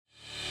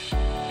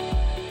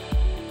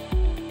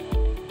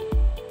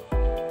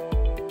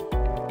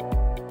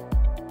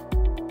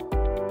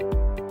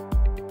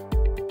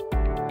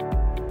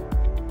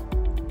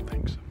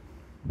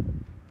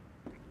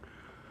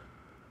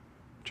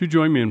Would you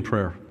join me in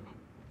prayer?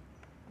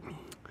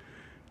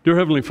 Dear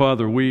Heavenly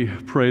Father, we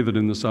pray that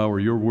in this hour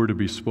your word would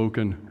be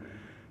spoken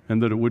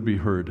and that it would be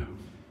heard.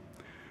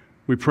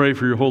 We pray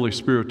for your Holy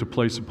Spirit to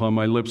place upon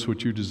my lips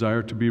what you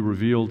desire to be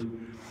revealed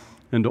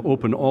and to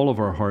open all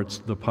of our hearts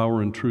to the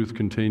power and truth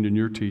contained in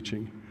your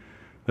teaching,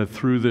 that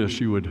through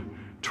this you would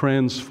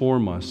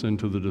transform us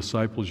into the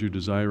disciples you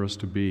desire us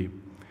to be.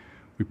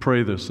 We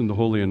pray this in the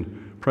holy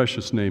and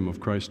precious name of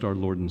Christ our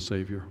Lord and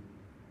Savior.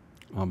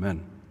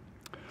 Amen.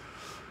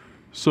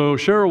 So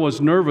Cheryl was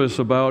nervous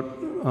about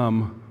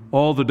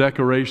all the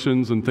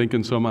decorations and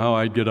thinking somehow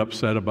I'd get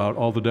upset about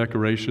all the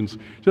decorations.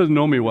 She doesn't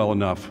know me well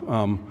enough.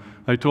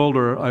 I told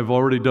her I've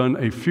already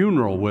done a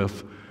funeral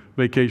with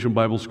Vacation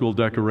Bible School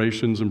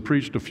decorations and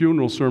preached a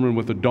funeral sermon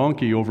with a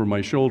donkey over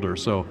my shoulder,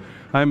 so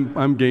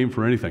I'm game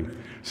for anything.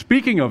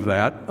 Speaking of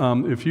that,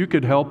 if you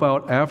could help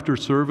out after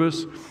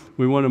service,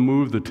 we want to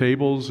move the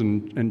tables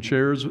and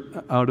chairs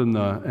out in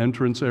the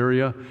entrance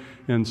area,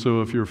 and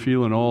so if you're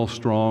feeling all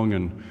strong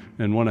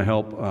and want to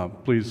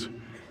help, please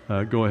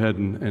go ahead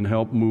and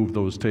help move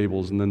those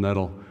tables, and then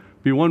that'll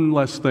be one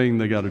less thing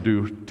they got to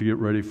do to get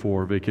ready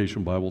for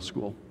Vacation Bible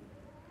School.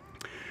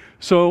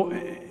 So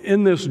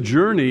in this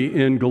journey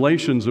in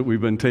Galatians that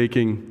we've been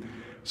taking,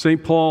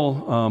 St.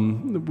 Paul,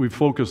 we've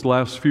focused the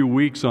last few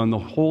weeks on the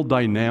whole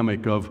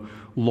dynamic of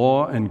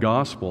law and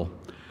gospel.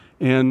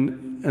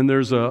 And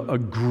there's a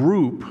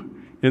group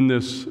in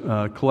this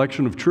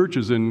collection of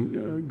churches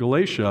in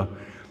Galatia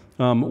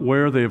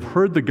where they've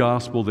heard the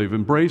gospel, they've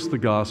embraced the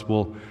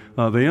gospel,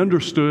 they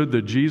understood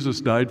that Jesus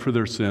died for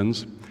their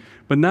sins,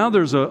 but now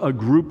there's a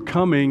group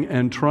coming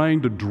and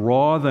trying to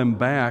draw them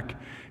back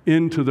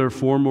into their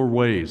former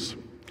ways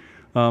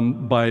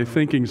by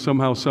thinking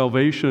somehow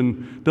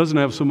salvation doesn't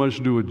have so much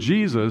to do with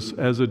Jesus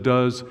as it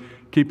does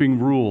keeping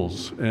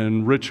rules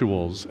and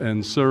rituals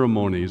and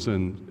ceremonies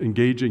and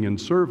engaging in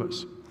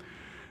service.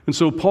 And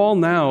so Paul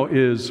now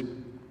is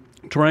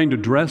trying to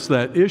address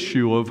that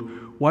issue of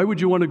why would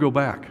you want to go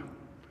back?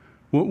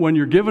 When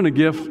you're given a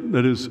gift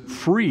that is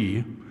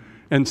free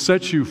and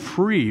sets you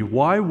free,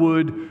 why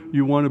would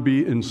you want to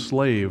be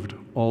enslaved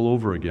all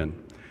over again?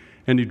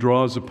 And he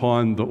draws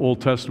upon the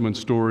Old Testament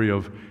story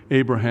of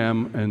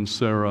Abraham and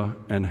Sarah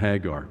and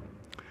Hagar.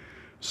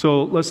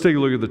 So let's take a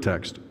look at the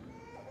text.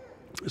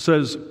 It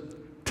says,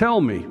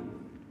 "Tell me,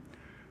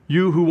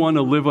 you who want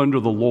to live under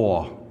the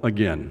law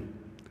again,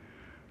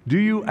 do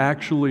you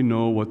actually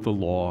know what the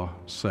law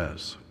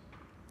says?"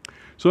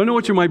 So I know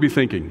what you might be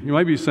thinking. You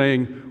might be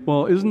saying,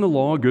 well, isn't the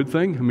law a good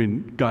thing? I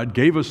mean, God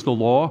gave us the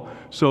law,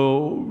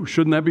 so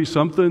shouldn't that be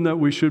something that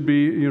we should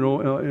be,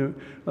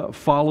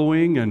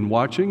 following and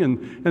watching?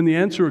 And the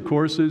answer, of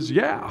course, is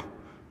yeah.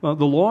 The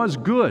law is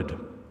good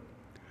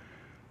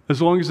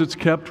as long as it's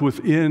kept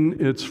within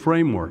its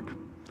framework,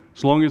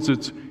 as long as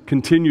it's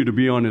continued to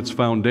be on its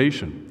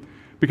foundation.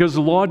 Because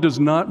the law does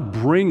not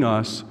bring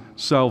us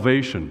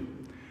salvation.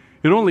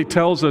 It only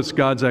tells us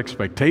God's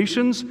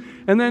expectations,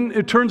 and then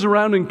it turns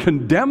around and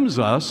condemns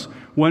us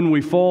when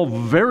we fall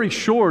very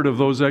short of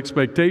those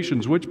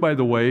expectations, which, by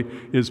the way,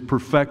 is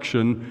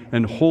perfection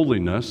and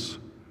holiness.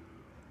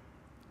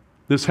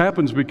 This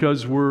happens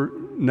because we're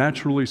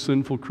naturally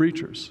sinful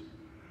creatures.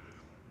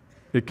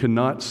 It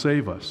cannot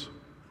save us.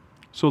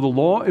 So the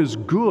law is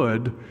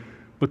good,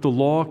 but the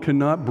law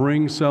cannot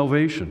bring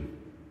salvation.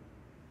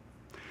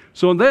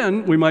 So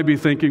then we might be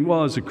thinking,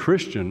 well, as a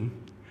Christian,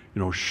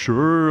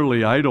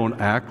 surely I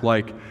don't act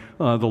like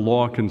the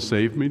law can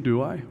save me,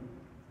 do I?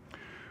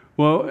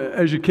 Well,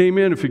 as you came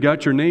in, if you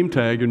got your name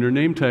tag, and your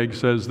name tag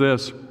says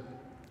this,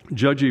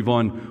 Judge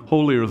Yvonne,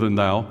 holier than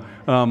thou,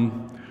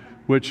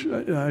 which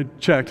I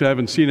checked, I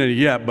haven't seen any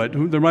yet,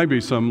 but there might be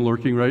some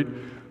lurking, right?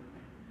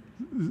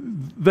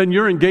 Then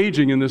you're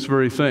engaging in this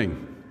very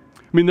thing.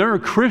 I mean, there are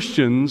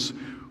Christians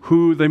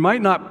who, they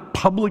might not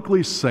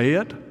publicly say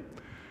it,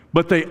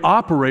 but they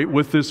operate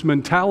with this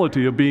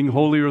mentality of being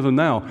holier than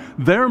thou.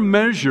 Their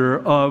measure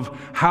of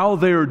how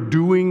they're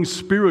doing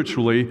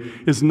spiritually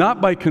is not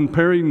by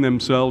comparing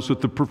themselves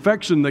with the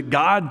perfection that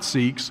God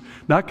seeks,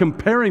 not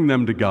comparing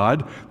them to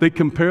God. They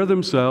compare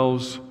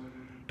themselves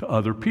to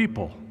other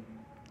people,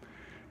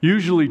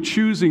 usually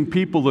choosing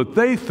people that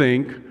they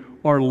think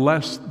are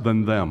less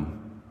than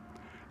them,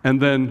 and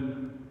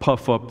then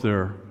puff up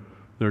their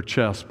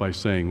chest by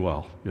saying,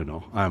 well,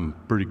 I'm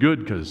pretty good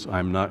because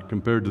I'm not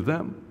compared to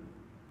them.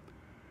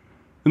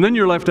 And then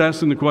you're left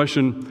asking the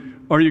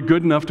question, are you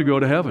good enough to go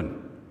to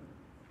heaven?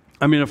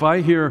 I mean, if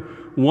I hear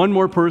one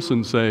more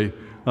person say,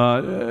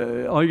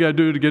 all you got to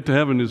do to get to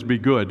heaven is be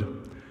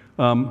good,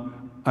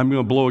 I'm going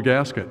to blow a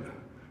gasket.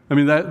 I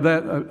mean,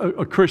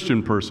 a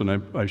Christian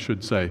person, I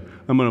should say,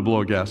 I'm going to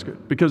blow a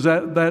gasket. Because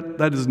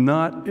that is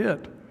not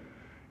it.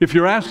 If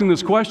you're asking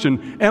this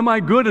question, am I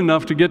good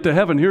enough to get to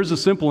heaven? Here's a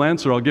simple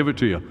answer, I'll give it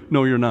to you.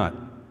 No, you're not.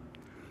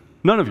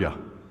 None of you.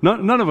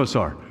 None of us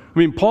are. I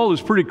mean, Paul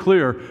is pretty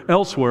clear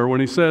elsewhere when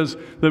he says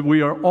that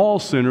we are all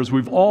sinners,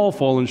 we've all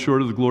fallen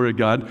short of the glory of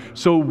God,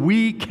 so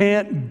we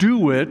can't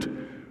do it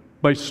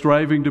by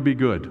striving to be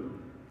good,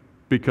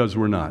 because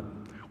we're not.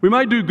 We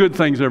might do good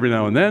things every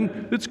now and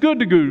then. It's good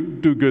to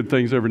do good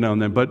things every now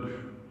and then, but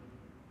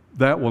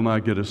that will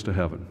not get us to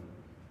heaven,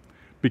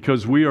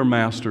 because we are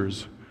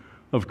masters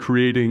of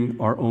creating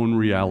our own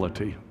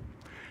reality.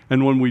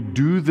 And when we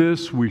do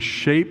this, we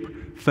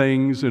shape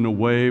things in a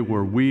way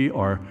where we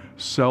are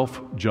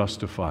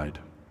self-justified,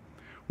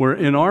 where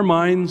in our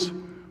minds,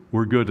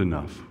 we're good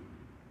enough.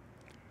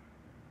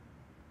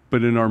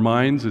 But in our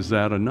minds, is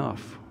that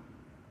enough?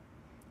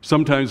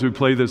 Sometimes we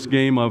play this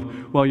game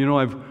of, well,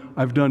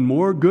 I've done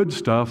more good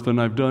stuff than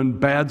I've done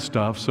bad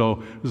stuff,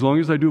 so as long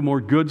as I do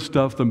more good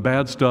stuff than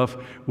bad stuff,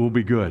 we'll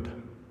be good.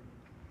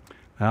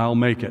 I'll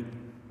make it.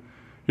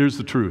 Here's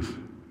the truth.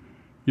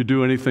 You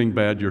do anything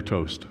bad, you're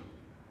toast.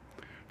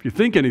 If you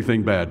think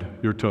anything bad,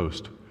 you're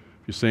toast.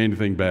 If you say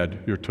anything bad,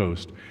 you're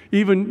toast.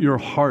 Even your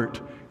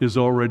heart is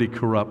already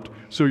corrupt,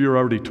 so you're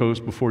already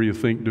toast before you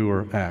think, do,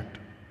 or act.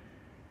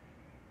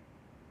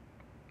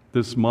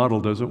 This model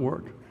doesn't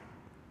work.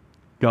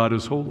 God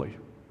is holy.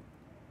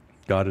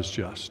 God is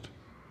just.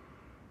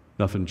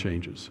 Nothing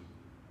changes.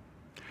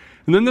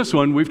 And then this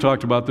one, we've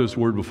talked about this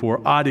word before,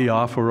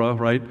 adiaphora,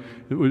 right?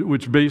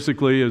 Which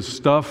basically is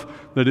stuff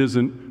that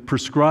isn't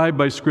prescribed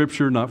by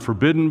Scripture, not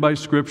forbidden by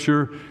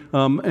Scripture,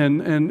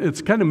 and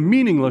it's kind of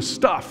meaningless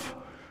stuff.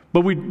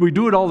 But we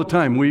do it all the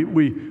time.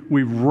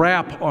 We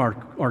wrap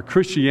our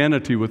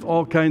Christianity with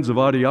all kinds of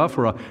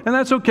adiaphora, and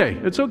that's okay.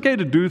 It's okay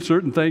to do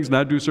certain things,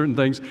 not do certain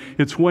things.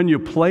 It's when you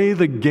play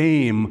the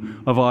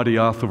game of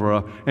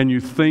adiaphora and you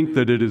think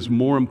that it is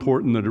more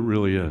important than it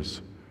really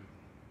is.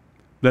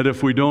 That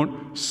if we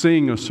don't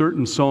sing a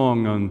certain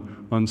song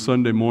on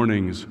Sunday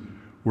mornings,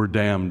 we're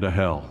damned to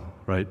hell,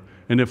 right?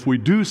 And if we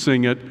do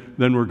sing it,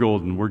 then we're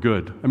golden, we're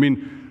good. I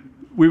mean,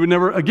 we would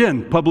never,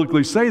 again,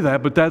 publicly say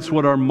that, but that's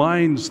what our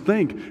minds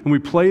think. And we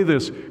play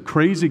this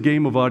crazy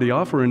game of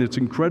adiaphora, and it's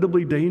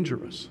incredibly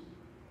dangerous.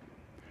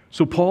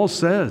 So Paul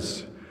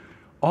says,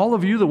 all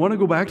of you that want to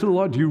go back to the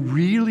law, do you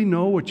really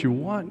know what you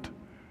want?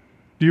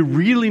 Do you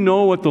really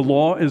know what the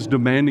law is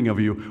demanding of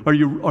you? Are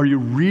you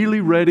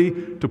really ready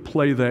to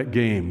play that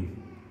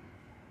game?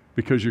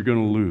 Because you're going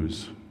to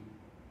lose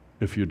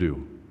if you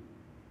do.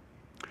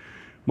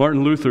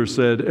 Martin Luther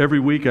said,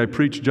 every week I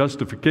preach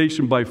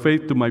justification by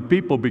faith to my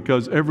people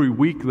because every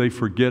week they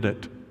forget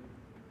it.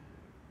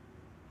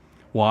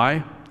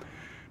 Why?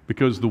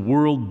 Because the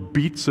world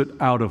beats it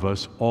out of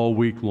us all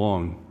week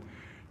long,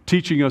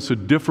 teaching us a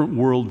different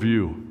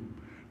worldview,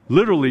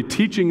 literally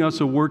teaching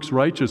us a works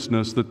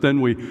righteousness that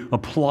then we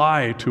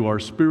apply to our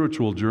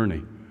spiritual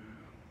journey.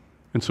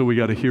 And so we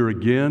got to hear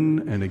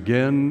again and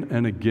again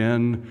and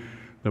again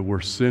that we're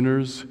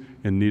sinners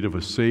in need of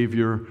a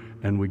Savior,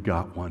 and we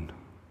got one.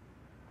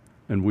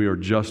 And we are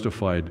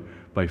justified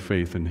by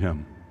faith in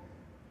Him.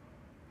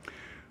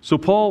 So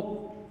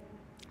Paul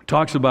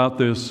talks about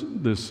this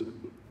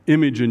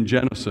image in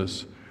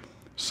Genesis,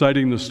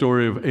 citing the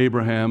story of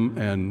Abraham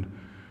and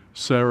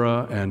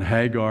Sarah and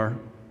Hagar,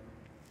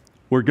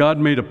 where God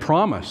made a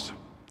promise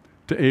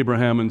to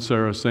Abraham and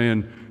Sarah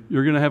saying,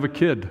 you're going to have a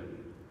kid.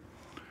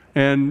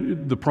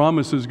 And the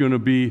promise is going to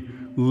be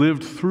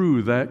lived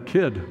through that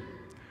kid.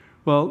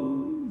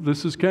 Well,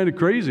 this is kind of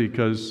crazy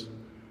because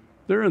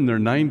they're in their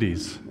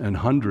 90s and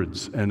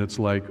hundreds, and it's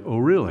like, oh,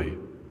 really?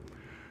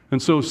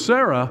 And so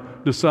Sarah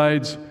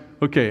decides,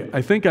 okay,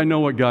 I think I know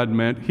what God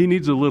meant. He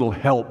needs a little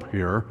help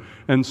here.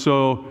 And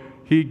so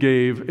he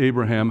gave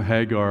Abraham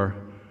Hagar,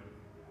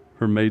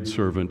 her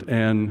maidservant,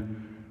 and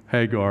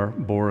Hagar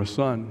bore a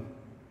son.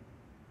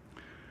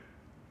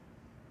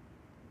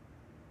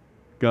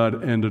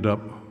 God ended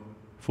up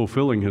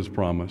fulfilling His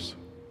promise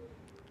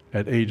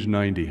at age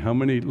 90. How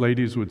many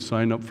ladies would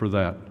sign up for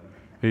that?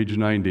 Age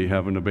 90,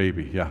 having a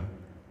baby, yeah.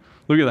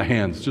 Look at the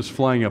hands just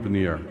flying up in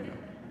the air.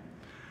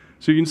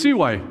 So you can see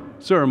why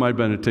Sarah might have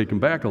been taken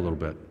back a little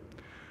bit.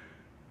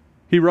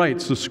 He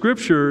writes, the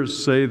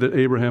Scriptures say that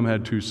Abraham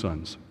had two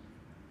sons,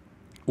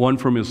 one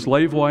from his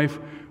slave wife,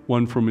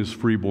 one from his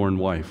freeborn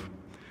wife.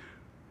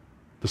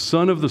 The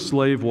son of the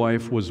slave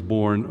wife was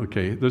born,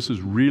 okay, this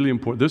is really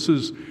important. This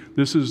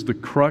is the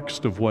crux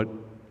of what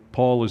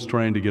Paul is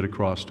trying to get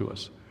across to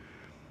us.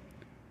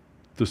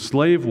 The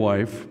slave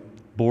wife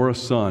bore a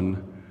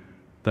son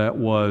that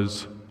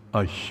was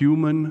a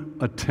human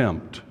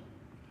attempt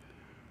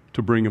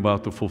to bring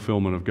about the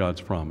fulfillment of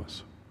God's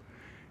promise.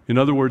 In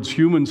other words,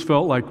 humans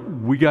felt like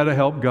we got to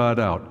help God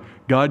out.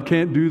 God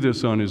can't do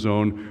this on His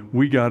own.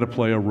 We got to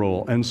play a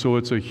role. And so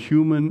it's a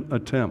human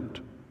attempt.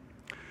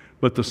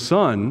 But the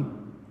son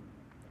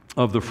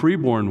of the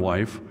freeborn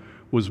wife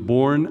was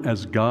born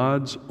as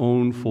God's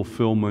own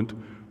fulfillment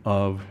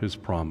of His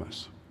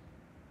promise.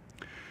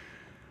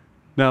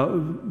 Now,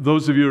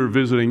 those of you who are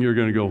visiting, you're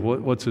going to go,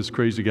 what's this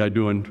crazy guy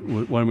doing?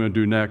 What am I going to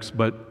do next?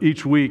 But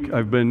each week,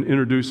 I've been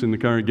introducing the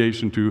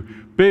congregation to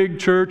big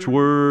church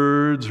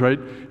words, right?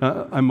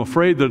 I'm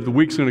afraid that the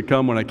week's going to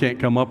come when I can't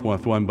come up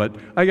with one, but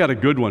I got a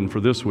good one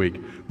for this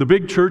week. The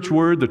big church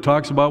word that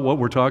talks about what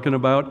we're talking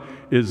about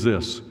is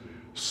this: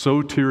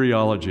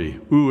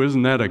 soteriology. Ooh,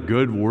 isn't that a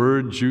good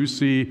word?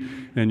 Juicy.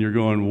 And you're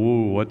going,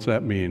 whoa, what's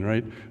that mean,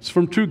 right? It's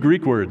from two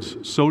Greek words,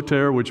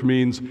 soter, which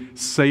means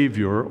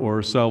savior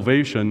or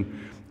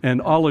salvation,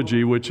 and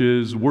ology, which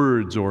is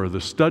words or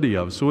the study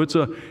of. So it's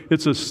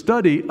a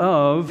study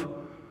of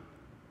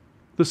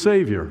the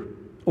Savior,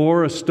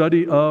 or a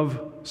study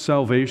of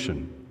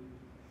salvation.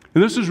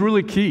 And this is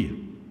really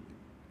key.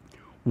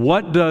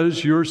 What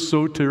does your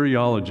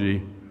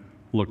soteriology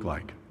look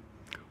like?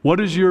 What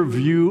does your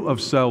view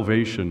of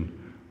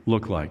salvation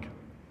look like?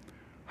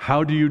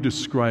 How do you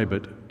describe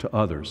it to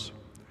others?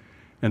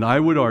 And I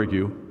would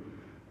argue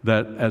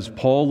that as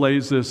Paul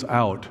lays this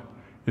out,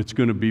 it's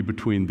going to be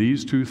between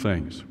these two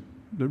things.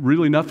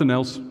 Really nothing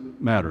else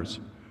matters.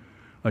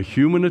 A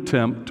human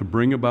attempt to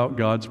bring about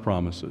God's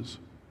promises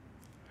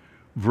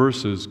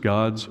versus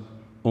God's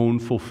own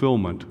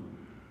fulfillment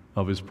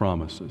of His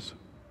promises.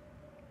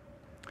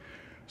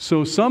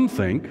 So some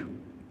think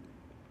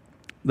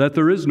that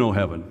there is no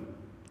heaven,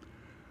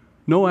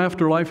 no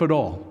afterlife at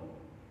all.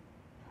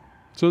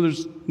 So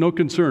there's no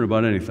concern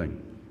about anything.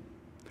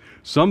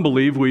 Some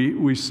believe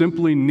we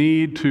simply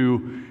need to,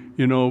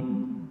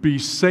 be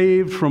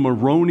saved from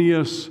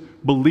erroneous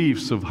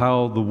beliefs of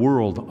how the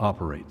world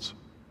operates.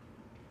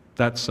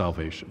 That's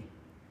salvation.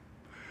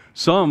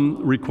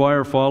 Some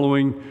require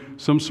following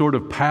some sort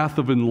of path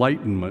of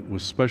enlightenment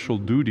with special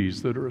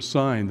duties that are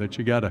assigned that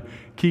you got to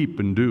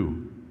keep and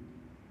do.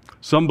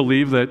 Some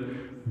believe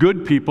that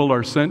good people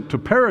are sent to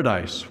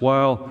paradise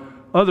while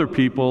other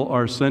people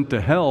are sent to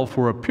hell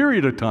for a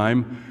period of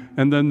time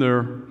and then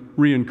they're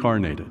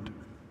reincarnated.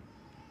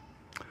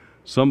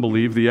 Some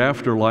believe the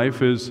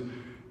afterlife is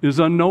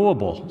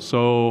unknowable,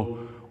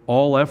 so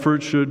all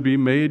effort should be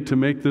made to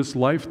make this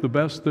life the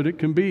best that it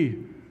can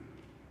be.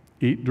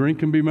 Eat,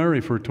 drink, and be merry,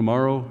 for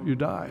tomorrow you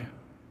die.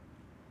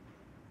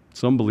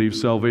 Some believe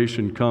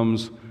salvation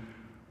comes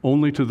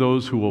only to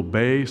those who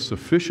obey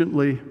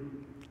sufficiently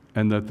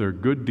and that their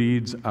good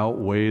deeds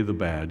outweigh the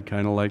bad,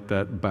 kind of like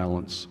that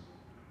balance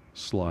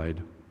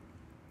slide.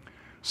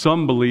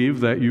 Some believe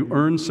that you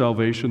earn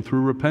salvation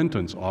through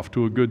repentance, off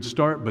to a good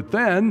start, but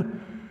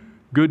then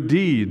good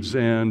deeds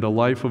and a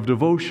life of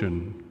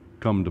devotion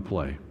come to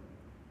play.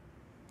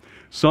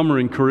 Some are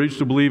encouraged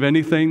to believe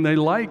anything they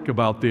like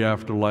about the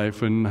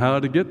afterlife and how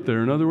to get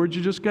there. In other words,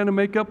 you just kind of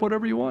make up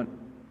whatever you want.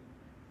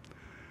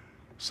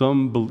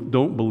 Some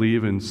don't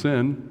believe in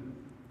sin,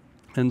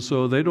 and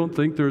so they don't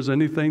think there's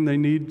anything they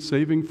need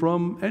saving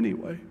from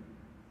anyway.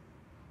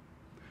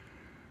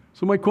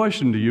 So my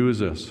question to you is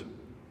this: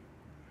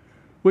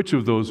 which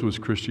of those was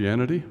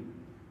Christianity?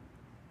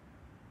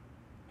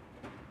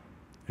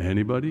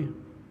 Anybody?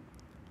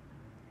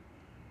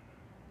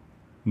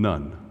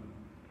 None.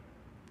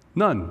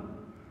 None.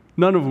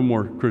 None of them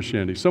were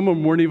Christianity. Some of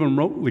them weren't even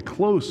remotely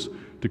close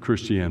to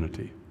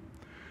Christianity.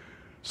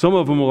 Some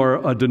of them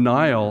are a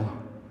denial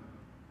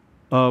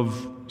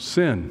of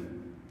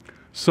sin.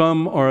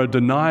 Some are a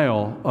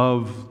denial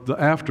of the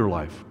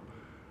afterlife.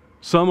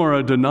 Some are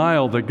a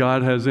denial that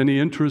God has any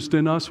interest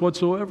in us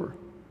whatsoever.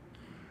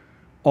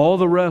 All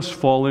the rest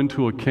fall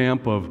into a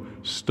camp of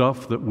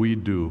stuff that we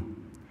do,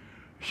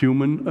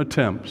 human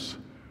attempts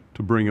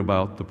to bring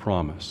about the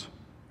promise.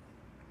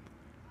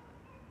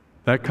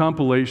 That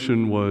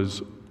compilation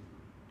was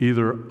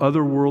either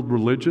other world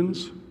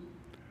religions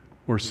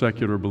or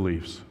secular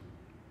beliefs.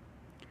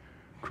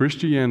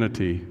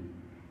 Christianity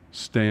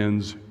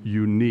stands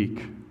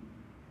unique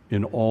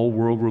in all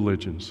world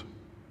religions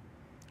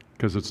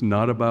because it's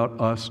not about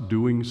us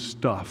doing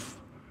stuff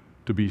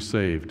to be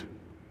saved.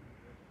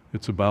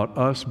 It's about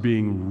us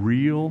being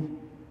real,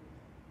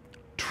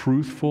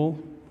 truthful,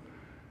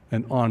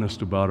 and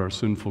honest about our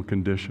sinful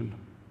condition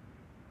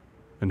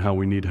and how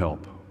we need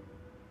help.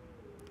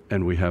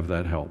 And we have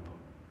that help.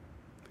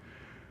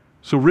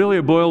 So really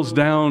it boils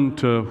down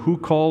to who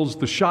calls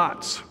the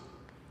shots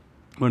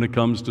when it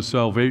comes to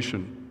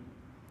salvation.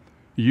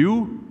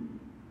 You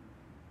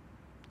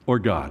or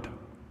God?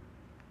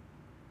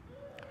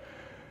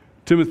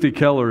 Timothy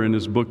Keller, in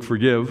his book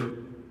Forgive,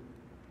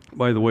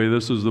 by the way,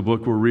 this is the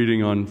book we're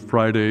reading on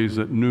Fridays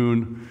at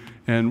noon,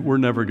 and we're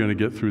never going to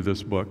get through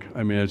this book.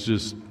 I mean, it's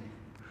just,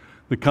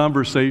 the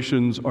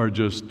conversations are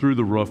just through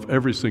the roof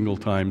every single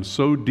time,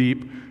 so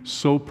deep,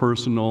 so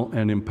personal,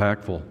 and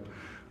impactful.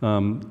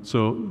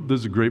 So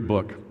this is a great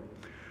book.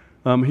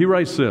 He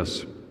writes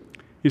this.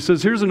 He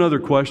says, here's another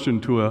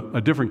question to a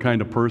different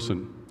kind of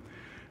person.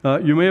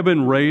 You may have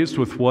been raised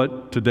with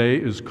what today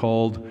is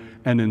called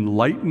an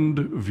enlightened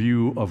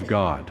view of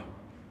God.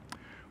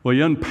 Well,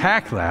 you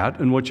unpack that,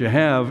 and what you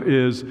have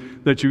is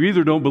that you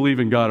either don't believe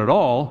in God at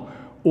all,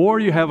 or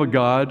you have a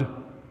God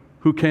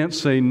who can't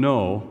say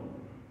no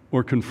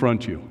or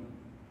confront you.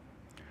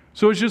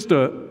 So it's just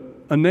a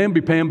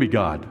namby-pamby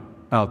God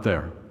out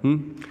there.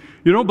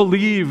 You don't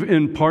believe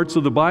in parts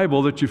of the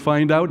Bible that you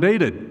find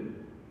outdated.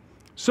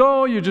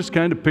 So you just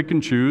kind of pick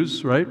and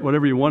choose, right,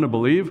 whatever you want to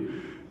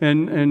believe.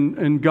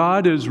 And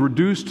God is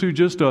reduced to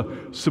just a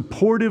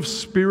supportive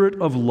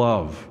spirit of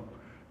love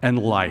and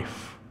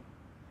life.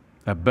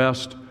 At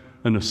best,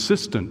 an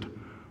assistant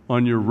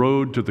on your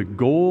road to the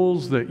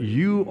goals that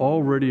you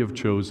already have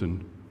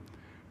chosen.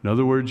 In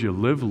other words, you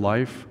live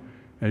life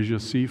as you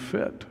see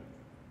fit.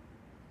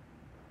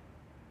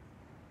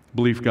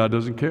 Belief God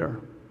doesn't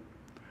care,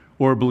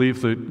 or a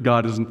belief that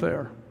God isn't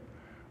there.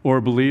 or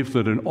a belief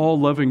that an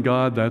all-loving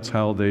God, that's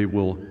how they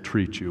will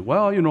treat you.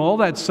 Well, all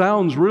that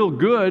sounds real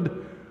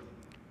good,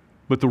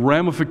 but the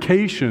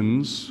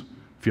ramifications,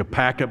 if you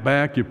pack it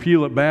back, you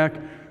peel it back,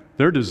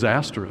 they're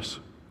disastrous.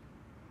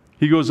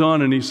 He goes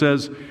on and he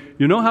says,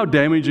 you know how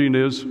damaging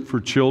it is for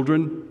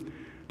children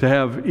to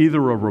have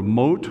either a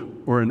remote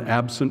or an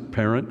absent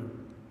parent?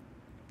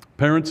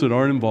 Parents that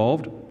aren't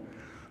involved,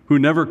 who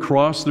never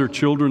cross their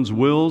children's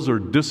wills or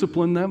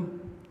discipline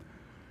them.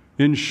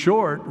 In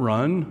short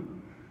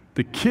run,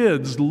 the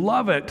kids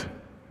love it.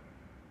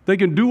 They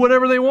can do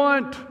whatever they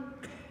want.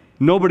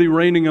 Nobody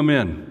reining them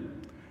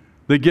in.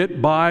 They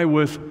get by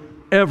with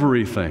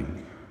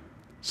everything.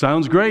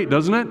 Sounds great,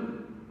 doesn't it?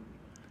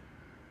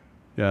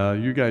 Yeah,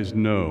 you guys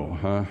know,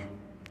 huh?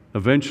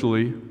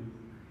 Eventually,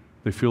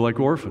 they feel like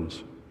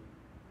orphans.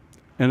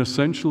 And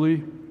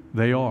essentially,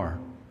 they are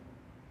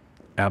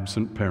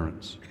absent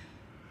parents.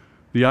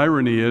 The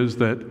irony is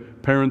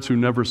that parents who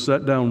never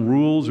set down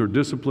rules or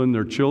discipline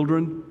their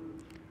children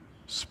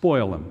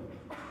spoil them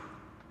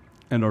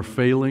and are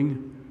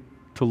failing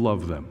to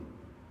love them.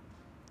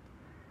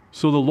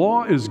 So the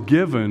law is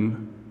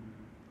given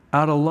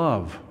out of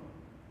love,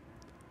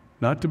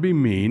 not to be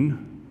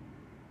mean,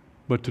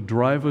 but to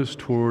drive us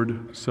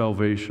toward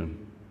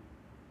salvation.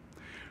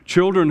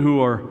 Children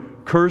who are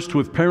cursed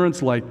with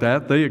parents like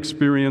that, they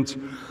experience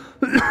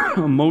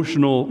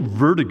emotional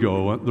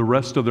vertigo the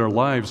rest of their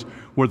lives,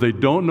 where they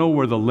don't know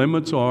where the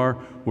limits are,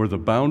 where the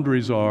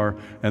boundaries are,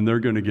 and they're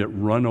going to get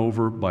run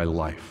over by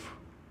life.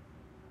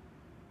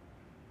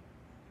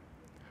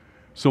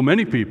 So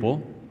many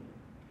people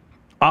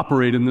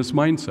operate in this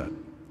mindset,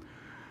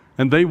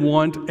 and they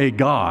want a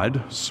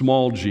God,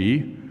 small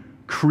g,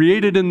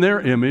 created in their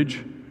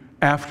image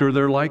after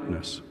their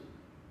likeness.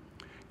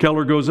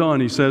 Keller goes on,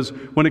 he says,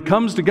 when it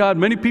comes to God,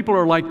 many people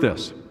are like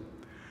this.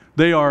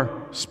 They are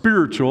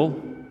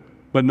spiritual,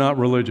 but not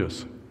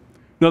religious.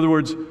 In other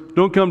words,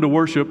 don't come to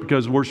worship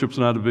because worship's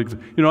not a big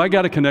thing. I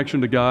got a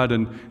connection to God,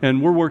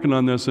 and we're working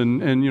on this,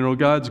 and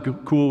God's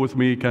cool with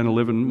me kind of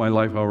living my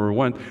life however I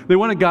want. They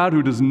want a God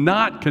who does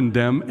not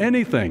condemn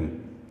anything.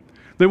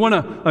 They want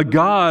a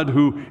God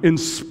who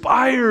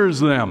inspires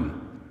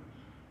them,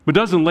 but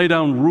doesn't lay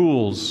down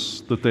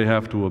rules that they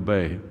have to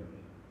obey.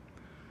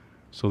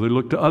 So they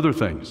look to other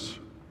things: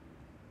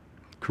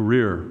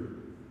 career,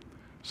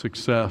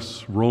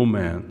 success,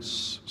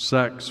 romance,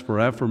 sex, for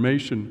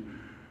affirmation,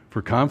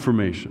 for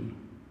confirmation.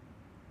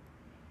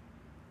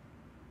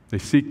 They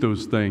seek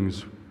those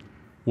things,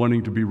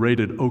 wanting to be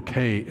rated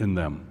okay in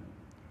them.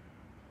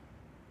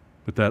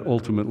 But that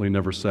ultimately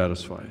never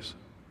satisfies.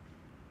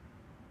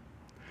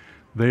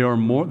 They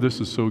are this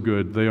is so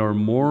good, they are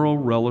moral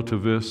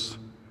relativists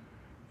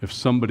if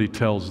somebody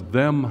tells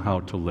them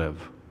how to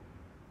live.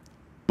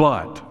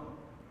 But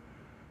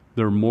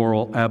they're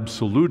moral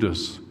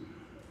absolutists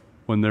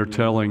when they're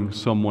telling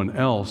someone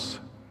else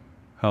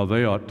how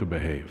they ought to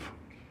behave.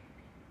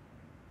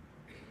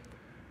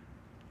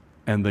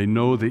 And they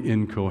know the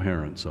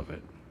incoherence of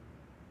it,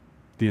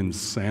 the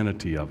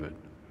insanity of it,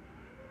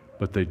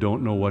 but they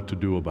don't know what to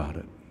do about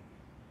it.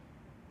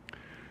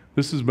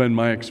 This has been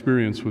my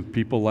experience with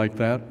people like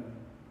that,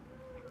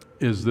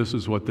 this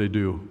is what they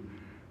do.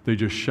 They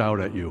just shout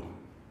at you.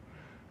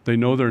 They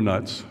know they're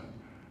nuts.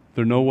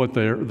 They know what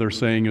they're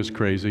saying is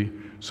crazy,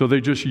 so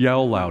they just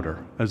yell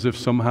louder, as if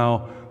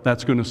somehow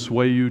that's going to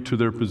sway you to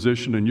their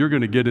position and you're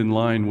going to get in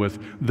line with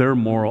their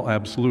moral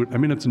absolute. I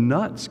mean, it's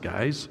nuts,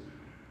 guys.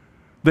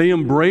 They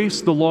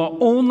embrace the law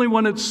only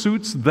when it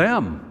suits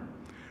them.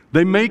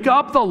 They make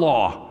up the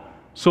law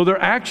so their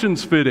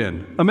actions fit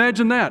in.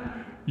 Imagine that.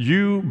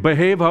 You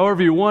behave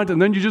however you want,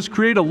 and then you just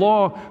create a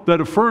law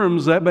that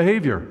affirms that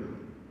behavior.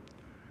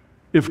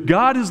 If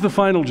God is the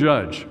final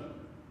judge,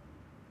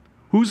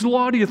 whose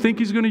law do you think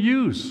He's going to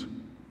use?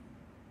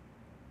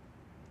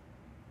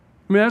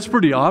 I mean, that's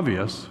pretty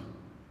obvious,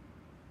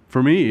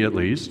 for me at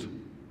least.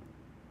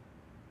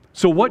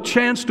 So what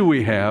chance do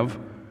we have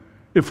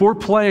if we're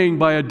playing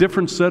by a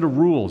different set of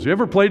rules? You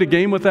ever played a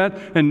game with that,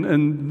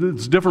 and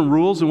it's different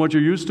rules than what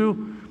you're used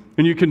to?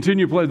 And you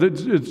continue to play,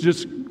 it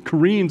just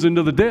careens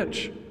into the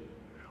ditch.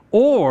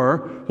 Or,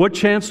 what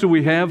chance do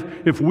we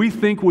have if we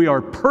think we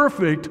are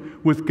perfect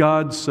with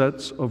God's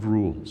sets of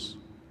rules?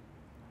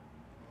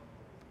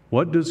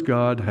 What does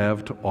God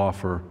have to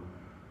offer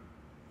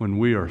when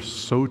we are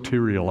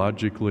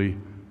soteriologically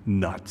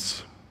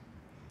nuts?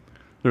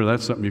 There,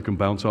 that's something you can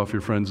bounce off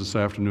your friends this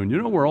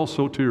afternoon. We're all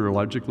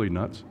soteriologically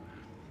nuts.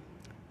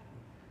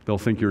 They'll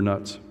think you're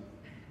nuts.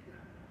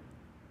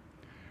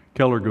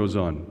 Keller goes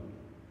on.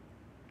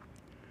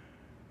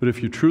 But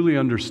if you truly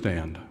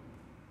understand,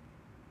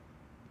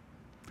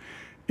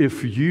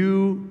 if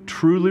you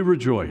truly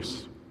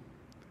rejoice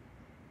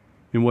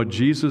in what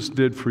Jesus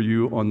did for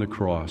you on the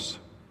cross,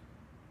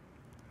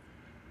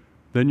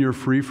 then you're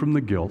free from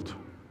the guilt.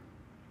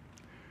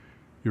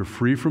 You're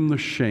free from the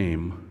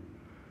shame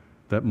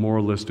that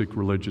moralistic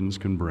religions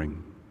can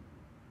bring.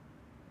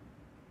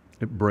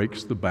 It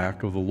breaks the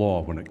back of the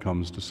law when it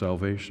comes to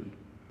salvation.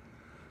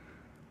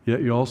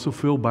 Yet you also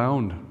feel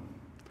bound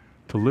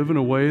to live in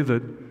a way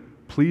that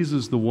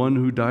pleases the one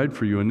who died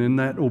for you. And in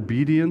that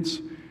obedience,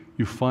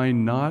 you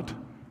find not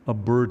a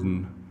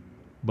burden,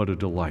 but a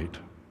delight.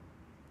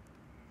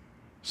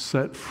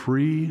 Set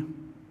free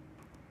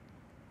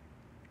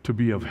to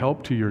be of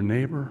help to your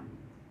neighbor,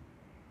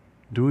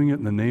 doing it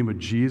in the name of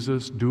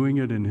Jesus, doing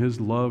it in His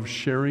love,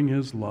 sharing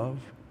His love.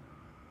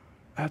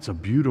 That's a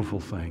beautiful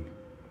thing.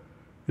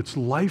 It's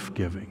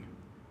life-giving.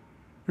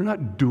 You're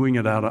not doing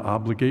it out of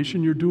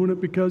obligation. You're doing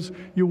it because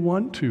you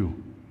want to.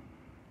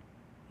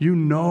 You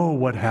know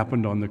what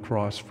happened on the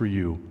cross for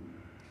you,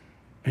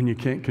 and you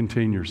can't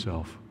contain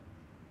yourself.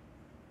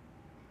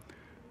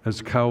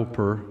 As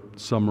Cowper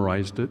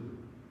summarized it,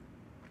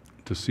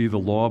 to see the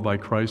law by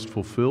Christ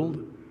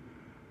fulfilled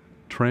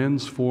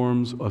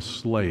transforms a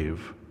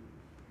slave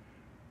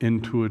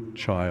into a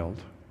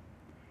child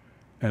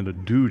and a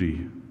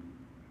duty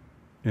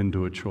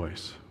into a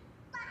choice.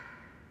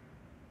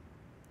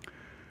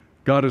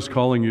 God is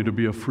calling you to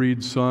be a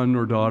freed son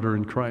or daughter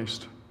in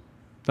Christ.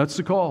 That's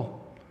the call.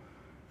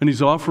 And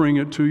He's offering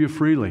it to you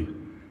freely,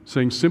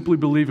 saying, simply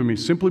believe in me.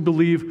 Simply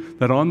believe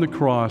that on the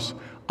cross,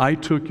 I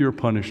took your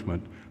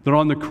punishment. That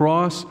on the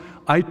cross,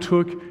 I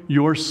took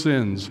your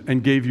sins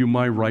and gave you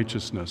my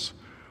righteousness.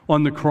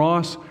 On the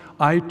cross,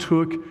 I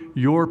took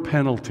your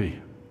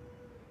penalty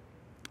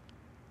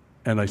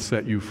and I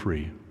set you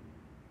free.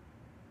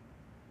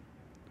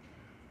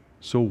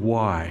 So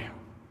why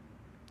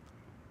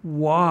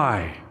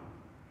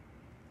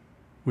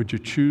would you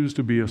choose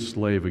to be a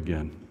slave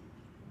again?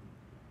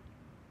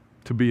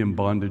 To be in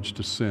bondage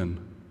to sin?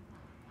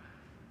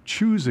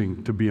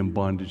 Choosing to be in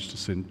bondage to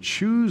sin?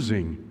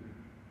 Choosing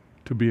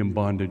to be in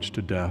bondage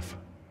to death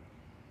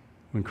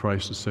when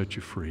Christ has set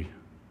you free?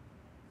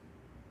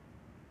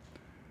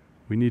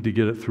 We need to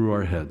get it through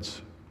our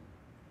heads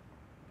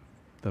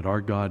that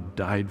our God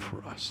died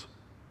for us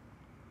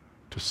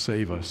to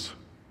save us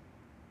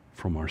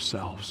from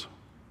ourselves.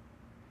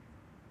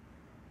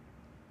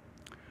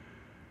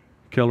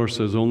 Keller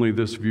says only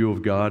this view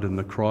of God and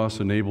the cross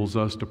enables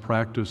us to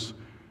practice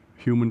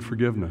human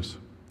forgiveness,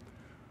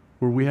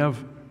 where we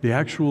have the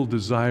actual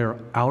desire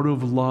out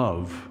of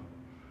love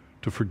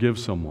to forgive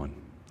someone.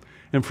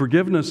 And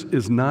forgiveness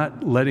is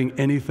not letting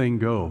anything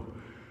go.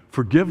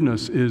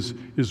 Forgiveness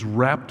is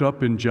wrapped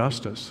up in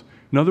justice.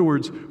 In other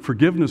words,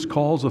 forgiveness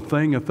calls a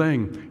thing.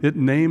 It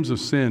names a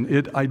sin.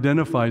 It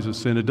identifies a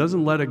sin. It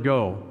doesn't let it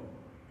go.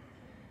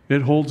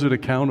 It holds it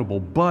accountable.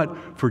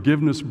 But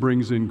forgiveness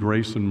brings in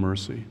grace and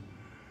mercy.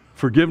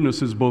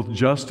 Forgiveness is both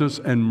justice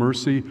and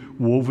mercy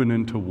woven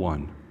into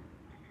one,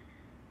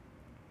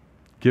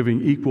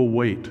 giving equal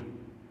weight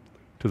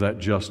to that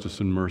justice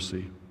and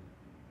mercy.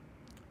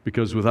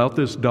 Because without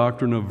this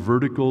doctrine of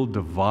vertical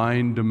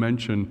divine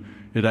dimension,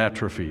 it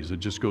atrophies. It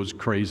just goes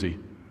crazy.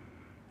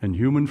 And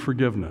human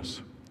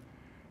forgiveness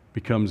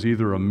becomes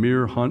either a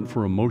mere hunt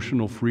for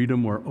emotional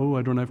freedom where, oh,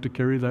 I don't have to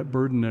carry that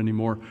burden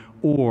anymore,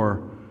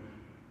 or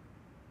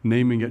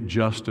naming it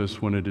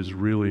justice when it is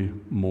really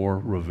more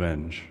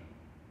revenge.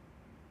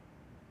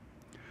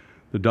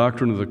 The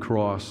doctrine of the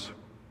cross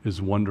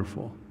is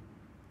wonderful.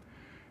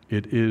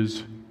 It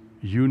is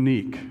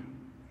unique.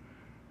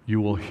 You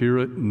will hear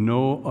it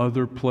no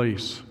other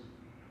place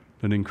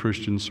than in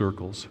Christian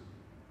circles.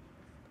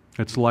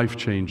 It's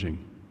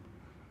life-changing.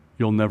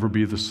 You'll never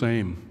be the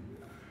same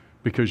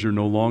because you're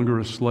no longer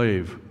a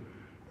slave.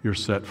 You're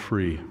set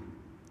free.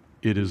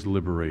 It is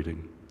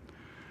liberating.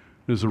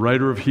 As the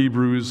writer of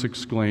Hebrews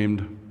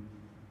exclaimed,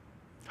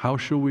 how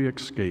shall we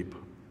escape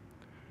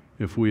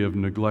if we have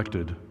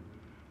neglected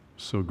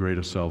so great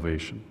a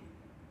salvation?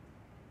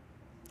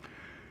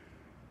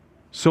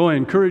 So I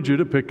encourage you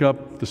to pick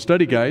up the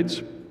study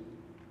guides.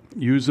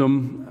 Use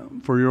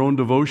them for your own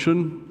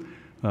devotion.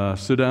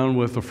 Sit down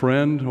with a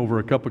friend over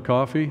a cup of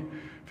coffee.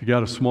 If you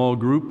got a small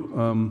group,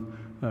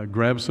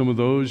 grab some of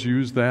those,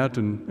 use that,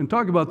 and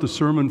talk about the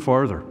sermon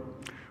farther.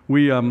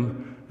 We,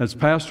 as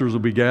pastors, will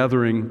be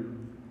gathering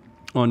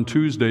on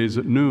Tuesdays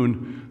at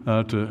noon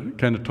to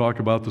kind of talk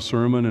about the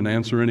sermon and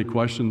answer any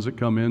questions that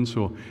come in.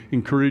 So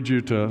encourage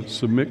you to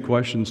submit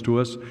questions to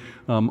us.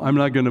 I'm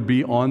not going to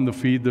be on the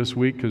feed this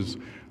week because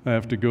I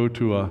have to go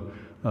to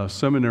a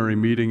seminary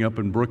meeting up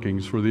in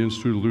Brookings for the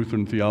Institute of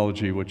Lutheran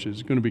Theology, which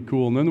is going to be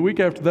cool. And then the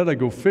week after that, I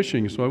go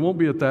fishing, so I won't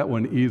be at that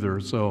one either.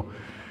 So,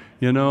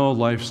 you know,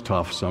 life's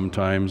tough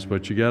sometimes,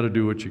 but you got to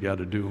do what you got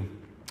to do.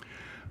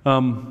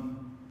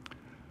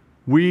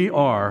 We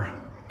are,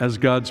 as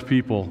God's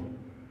people,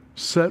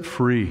 set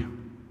free.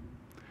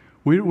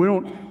 We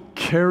don't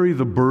carry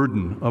the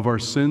burden of our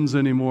sins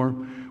anymore.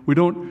 We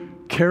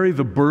don't carry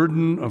the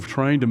burden of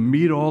trying to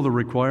meet all the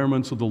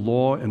requirements of the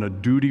law in a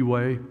duty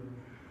way.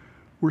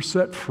 We're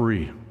set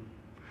free.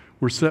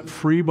 We're set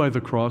free by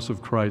the cross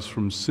of Christ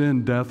from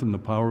sin, death, and the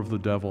power of the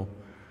devil.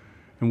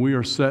 And we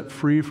are set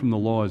free from the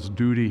law as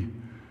duty,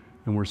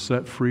 and we're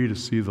set free to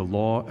see the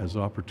law as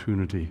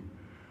opportunity,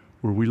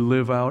 where we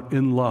live out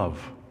in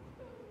love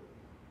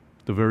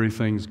the very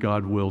things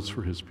God wills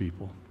for His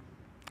people.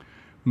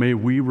 May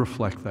we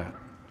reflect that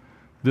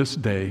this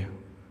day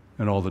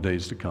and all the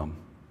days to come.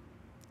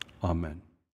 Amen.